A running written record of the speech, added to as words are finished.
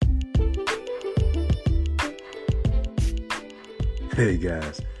Hey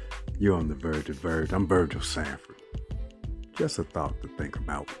guys, you're on the Verge of Verge. I'm Virgil Sanford. Just a thought to think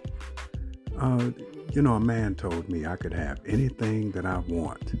about. A man told me I could have anything that I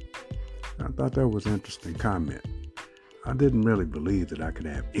want. I thought that was an interesting comment. I didn't really believe that I could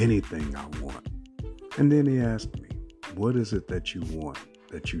have anything I want. And then he asked me, what is it that you want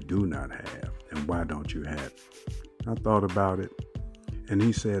that you do not have, and why don't you have it? I thought about it, and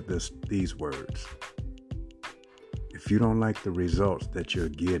he said these words. If you don't like the results that you're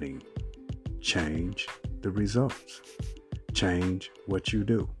getting, change the results. Change what you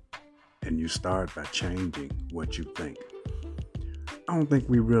do. And you start by changing what you think. I don't think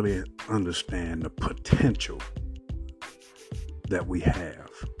we really understand the potential that we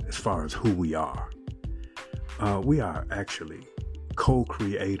have as far as who we are. We are actually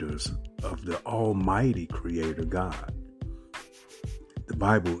co-creators of the Almighty Creator God. The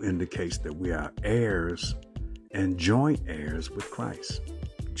Bible indicates that we are heirs and joint heirs with Christ.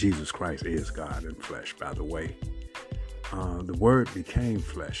 Jesus Christ is God in flesh, by the way. The Word became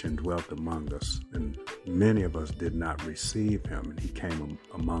flesh and dwelt among us, and many of us did not receive him, and he came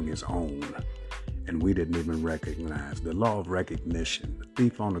among his own, and we didn't even recognize. The law of recognition, the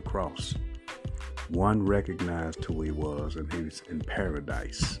thief on the cross, one recognized who he was, and he was in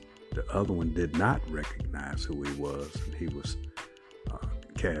paradise. The other one did not recognize who he was, and he was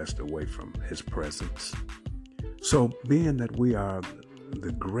cast away from his presence. So being that we are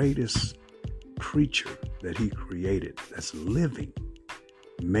the greatest creature that he created that's living,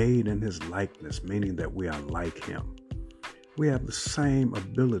 made in his likeness, meaning that we are like him, we have the same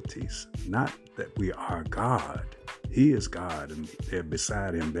abilities. Not that we are God. He is God, and there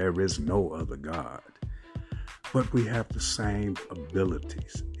beside him there is no other God. But we have the same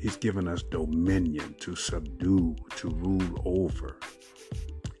abilities. He's given us dominion to subdue, to rule over.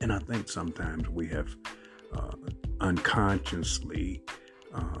 And I think sometimes we have unconsciously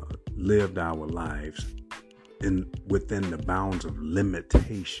lived our lives within the bounds of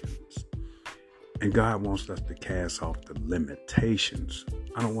limitations. And God wants us to cast off the limitations.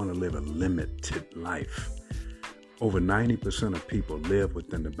 I don't want to live a limited life. Over 90% of people live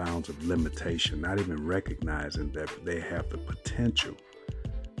within the bounds of limitation, not even recognizing that they have the potential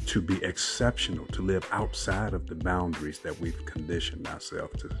to be exceptional, to live outside of the boundaries that we've conditioned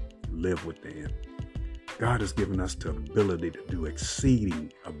ourselves to live within. God has given us the ability to do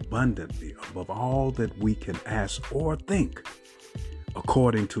exceeding abundantly above all that we can ask or think,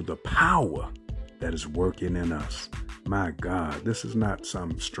 according to the power that is working in us. My God, this is not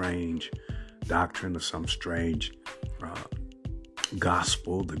some strange doctrine or some strange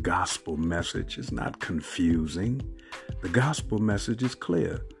gospel. The gospel message is not confusing. The gospel message is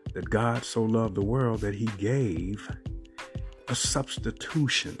clear, that God so loved the world that he gave a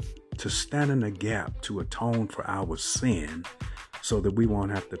substitution to stand in the gap, to atone for our sin, so that we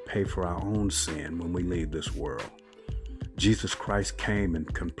won't have to pay for our own sin when we leave this world. Jesus Christ came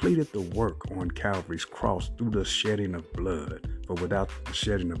and completed the work on Calvary's cross through the shedding of blood. For without the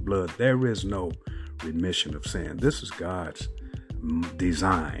shedding of blood, there is no remission of sin. This is God's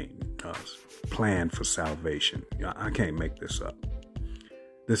design, plan for salvation. I can't make this up.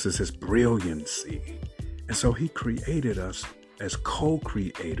 This is his brilliancy. And so he created us as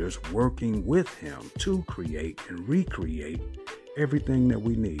co-creators, working with him to create and recreate everything that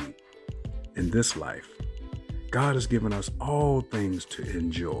we need in this life. God has given us all things to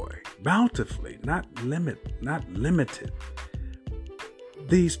enjoy bountifully, not limited.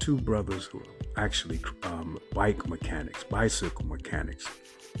 These two brothers who are actually bicycle mechanics,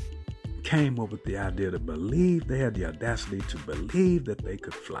 came up with the idea to believe, they had the audacity to believe that they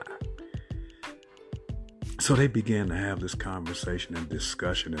could fly. So they began to have this conversation and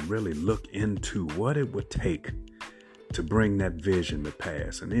discussion and really look into what it would take to bring that vision to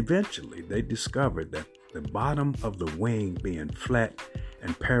pass. And eventually they discovered that the bottom of the wing being flat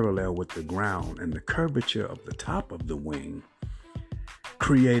and parallel with the ground, and the curvature of the top of the wing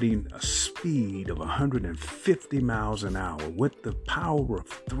creating a speed of 150 miles an hour with the power of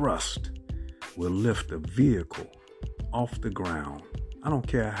thrust, will lift a vehicle off the ground. I don't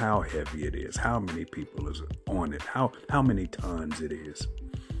care how heavy it is, how many people is on it, how many tons it is.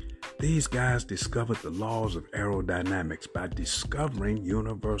 These guys discovered the laws of aerodynamics by discovering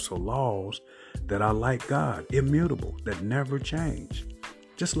universal laws that are like God, immutable, that never change.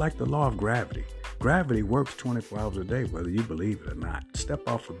 Just like the law of gravity. Gravity works 24 hours a day, whether you believe it or not. Step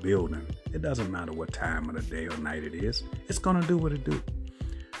off a building. It doesn't matter what time of the day or night it is. It's going to do what it do.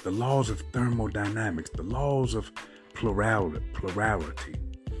 The laws of thermodynamics, the laws of plurality.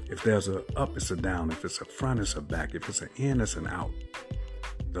 If there's a up, it's a down. If it's a front, it's a back. If it's an in, it's an out.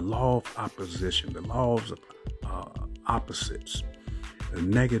 The law of opposition, the laws of opposites. a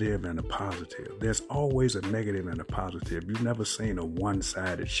negative and a positive. There's always a negative and a positive. You've never seen a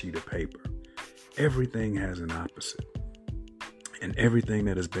one-sided sheet of paper. Everything has an opposite. And everything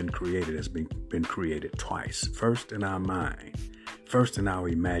that has been created has been created twice. First in our mind, first in our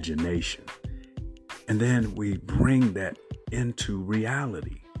imagination. And then we bring that into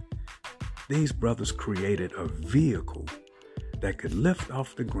reality. These brothers created a vehicle that could lift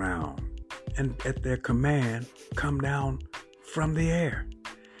off the ground and at their command come down from the air.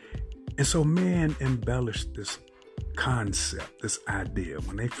 And so men embellished this concept, this idea.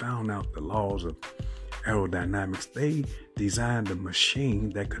 When they found out the laws of aerodynamics, they designed a machine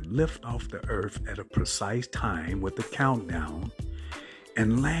that could lift off the earth at a precise time with a countdown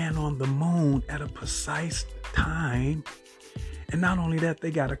and land on the moon at a precise time. And not only that,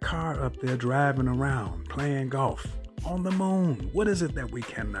 they got a car up there driving around, playing golf on the moon. What is it that we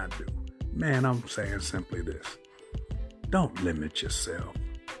cannot do? Man, I'm saying simply this. Don't limit yourself.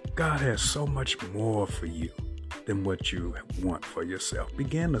 God has so much more for you than what you want for yourself.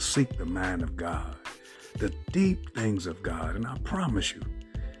 Begin to seek the mind of God, the deep things of God, and I promise you,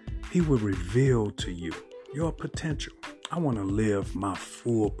 He will reveal to you your potential. I want to live my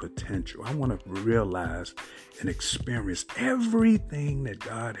full potential. I want to realize and experience everything that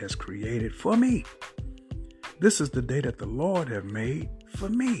God has created for me. This is the day that the Lord has made for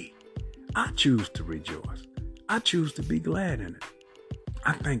me. I choose to rejoice. I choose to be glad in it.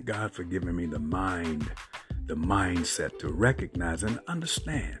 I thank God for giving me the mindset to recognize and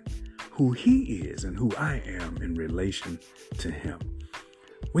understand who He is and who I am in relation to Him.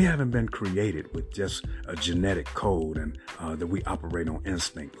 We haven't been created with just a genetic code and that we operate on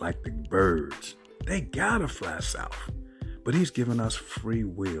instinct like the birds. They gotta fly south. But He's given us free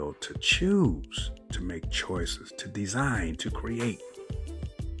will to choose, to make choices, to design, to create.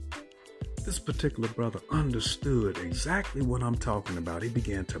 This particular brother understood exactly what I'm talking about. He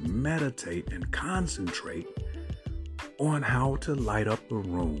began to meditate and concentrate on how to light up a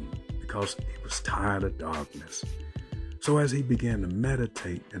room because he was tired of darkness. So as he began to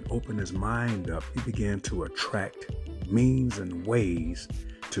meditate and open his mind up, he began to attract means and ways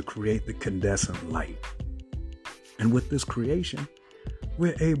to create the incandescent light. And with this creation,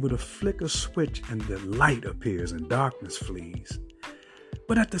 we're able to flick a switch and the light appears and darkness flees.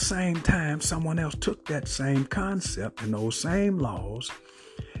 But at the same time, someone else took that same concept and those same laws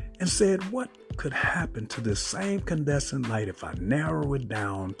and said, what could happen to this same incandescent light if I narrow it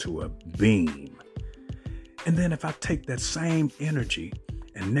down to a beam? And then if I take that same energy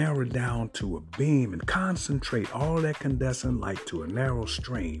and narrow it down to a beam and concentrate all that incandescent light to a narrow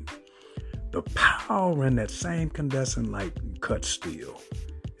stream, the power in that same incandescent light cuts steel.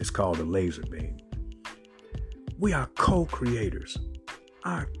 It's called a laser beam. We are co-creators.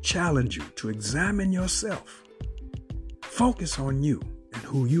 I challenge you to examine yourself. Focus on you and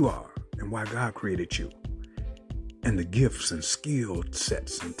who you are and why God created you and the gifts and skill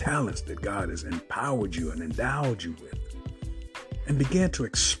sets and talents that God has empowered you and endowed you with. And begin to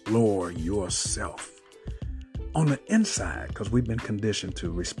explore yourself on the inside, because we've been conditioned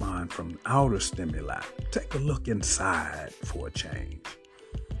to respond from outer stimuli. Take a look inside for a change.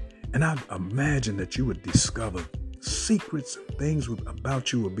 And I imagine that you would discover secrets and things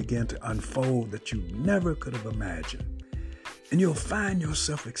about you will begin to unfold that you never could have imagined. And you'll find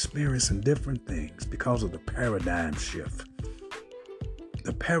yourself experiencing different things because of the paradigm shift.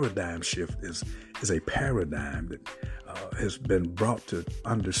 The paradigm shift is a paradigm that has been brought to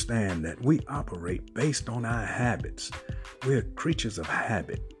understand that we operate based on our habits. We're creatures of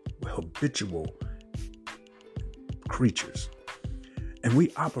habit. We're habitual creatures. And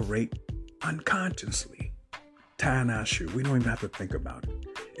we operate unconsciously. Tying our shoe. We don't even have to think about it.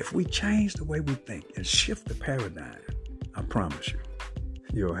 If we change the way we think and shift the paradigm, I promise you,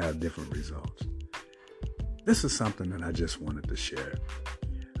 you'll have different results. This is something that I just wanted to share.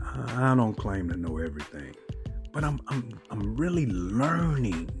 I don't claim to know everything, but I'm really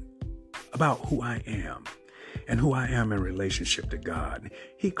learning about who I am and who I am in relationship to God.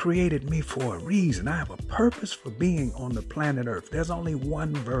 He created me for a reason. I have a purpose for being on the planet Earth. There's only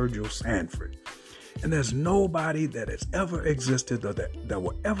one Virgil Sanford. And there's nobody that has ever existed or that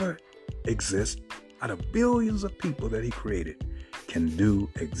will ever exist out of billions of people that He created can do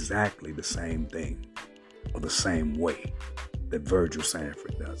exactly the same thing or the same way that Virgil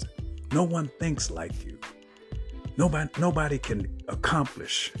Sanford does it. No one thinks like you. Nobody can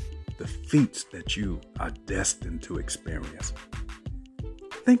accomplish the feats that you are destined to experience.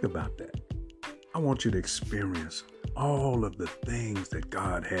 Think about that. I want you to experience all of the things that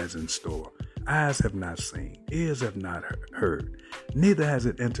God has in store. Eyes have not seen, ears have not heard, neither has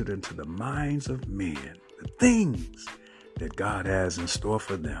it entered into the minds of men, the things that God has in store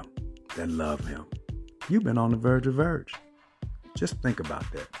for them that love him. You've been on the verge of verge. Just think about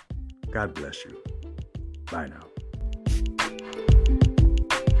that. God bless you. Bye now.